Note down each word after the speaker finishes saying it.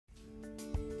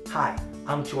Hi,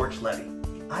 I'm George Levy.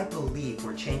 I believe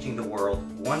we're changing the world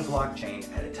one blockchain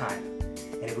at a time.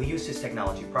 And if we use this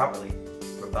technology properly,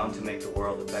 we're bound to make the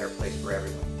world a better place for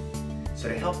everyone. So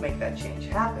to help make that change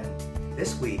happen,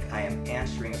 this week I am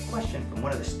answering a question from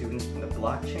one of the students from the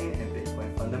Blockchain and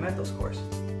Bitcoin Fundamentals course.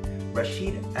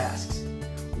 Rashid asks,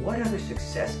 what other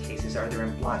success cases are there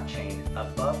in blockchain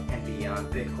above and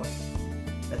beyond Bitcoin?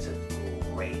 That's a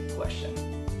great question,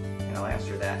 and I'll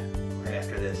answer that right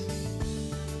after this.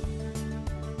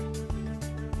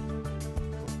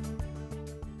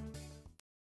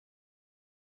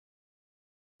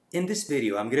 In this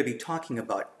video, I'm going to be talking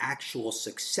about actual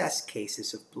success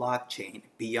cases of blockchain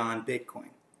beyond Bitcoin.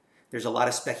 There's a lot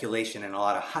of speculation and a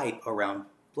lot of hype around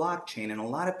blockchain, and a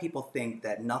lot of people think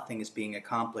that nothing is being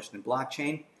accomplished in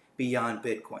blockchain beyond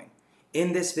Bitcoin.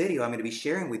 In this video, I'm going to be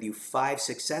sharing with you 5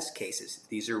 success cases.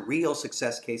 These are real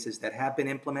success cases that have been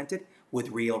implemented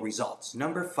with real results.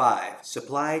 Number 5,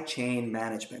 supply chain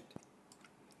management.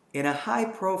 In a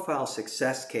high-profile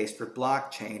success case for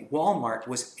blockchain, Walmart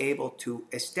was able to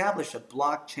establish a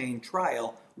blockchain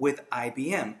trial with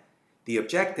IBM. The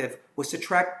objective was to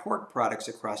track pork products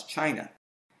across China.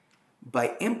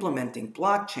 By implementing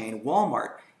blockchain,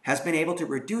 Walmart has been able to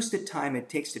reduce the time it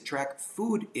takes to track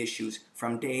food issues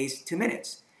from days to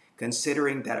minutes,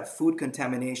 considering that a food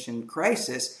contamination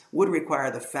crisis would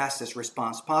require the fastest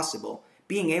response possible.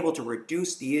 Being able to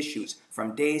reduce the issues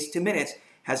from days to minutes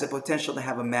has the potential to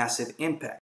have a massive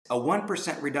impact. A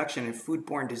 1% reduction in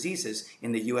foodborne diseases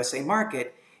in the USA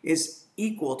market is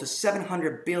equal to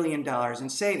 $700 billion in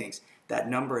savings.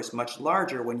 That number is much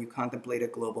larger when you contemplate a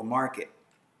global market.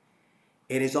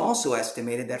 It is also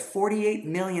estimated that 48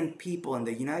 million people in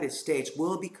the United States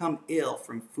will become ill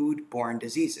from foodborne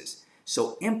diseases.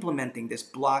 So implementing this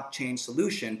blockchain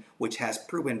solution, which has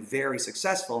proven very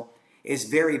successful, is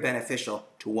very beneficial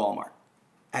to Walmart.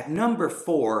 At number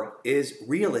 4 is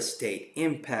real estate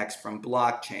impacts from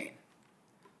blockchain.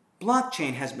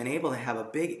 Blockchain has been able to have a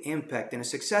big impact in a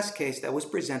success case that was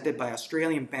presented by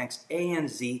Australian banks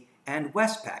ANZ and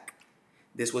Westpac.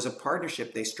 This was a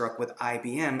partnership they struck with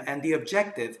IBM, and the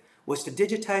objective was to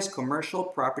digitize commercial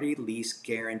property lease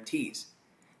guarantees.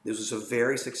 This was a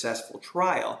very successful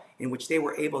trial in which they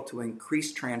were able to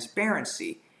increase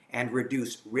transparency and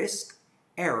reduce risk,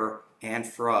 error, and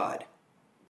fraud.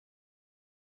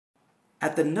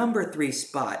 At the number 3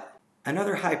 spot,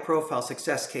 another high-profile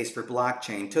success case for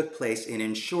blockchain took place in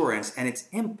insurance and its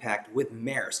impact with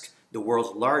Maersk, the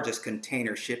world's largest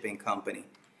container shipping company.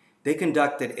 They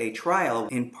conducted a trial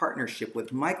in partnership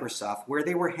with Microsoft where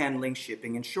they were handling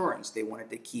shipping insurance. They wanted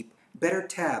to keep better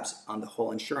tabs on the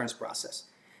whole insurance process.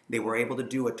 They were able to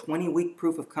do a 20-week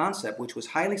proof of concept, which was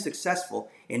highly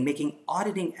successful in making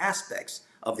auditing aspects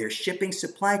of their shipping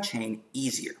supply chain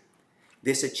easier.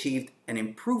 This achieved an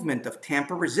improvement of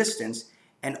tamper resistance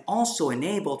and also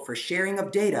enabled for sharing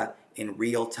of data in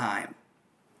real time.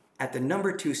 At the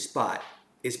number 2 spot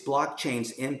is blockchain's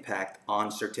impact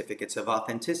on certificates of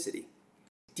authenticity.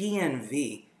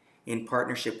 DNV, in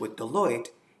partnership with Deloitte,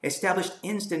 established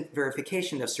instant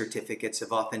verification of certificates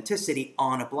of authenticity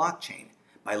on a blockchain.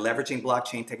 By leveraging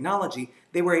blockchain technology,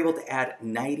 they were able to add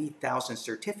 90,000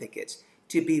 certificates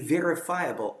to be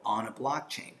verifiable on a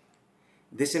blockchain.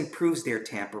 This improves their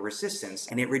tamper resistance,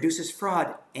 and it reduces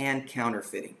fraud and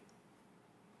counterfeiting.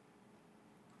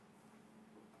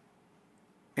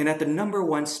 And at the number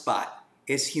 1 spot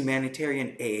is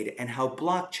humanitarian aid and how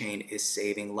blockchain is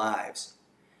saving lives.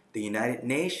 The United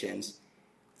Nations,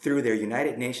 through their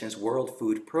United Nations World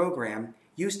Food Program,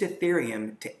 used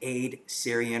Ethereum to aid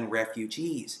Syrian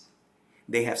refugees.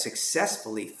 They have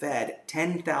successfully fed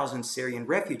 10,000 Syrian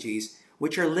refugees,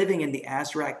 which are living in the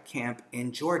Azraq camp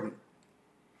in Jordan.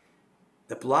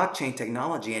 The blockchain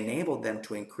technology enabled them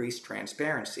to increase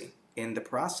transparency. In the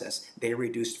process, they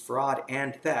reduced fraud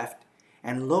and theft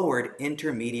and lowered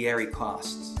intermediary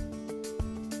costs.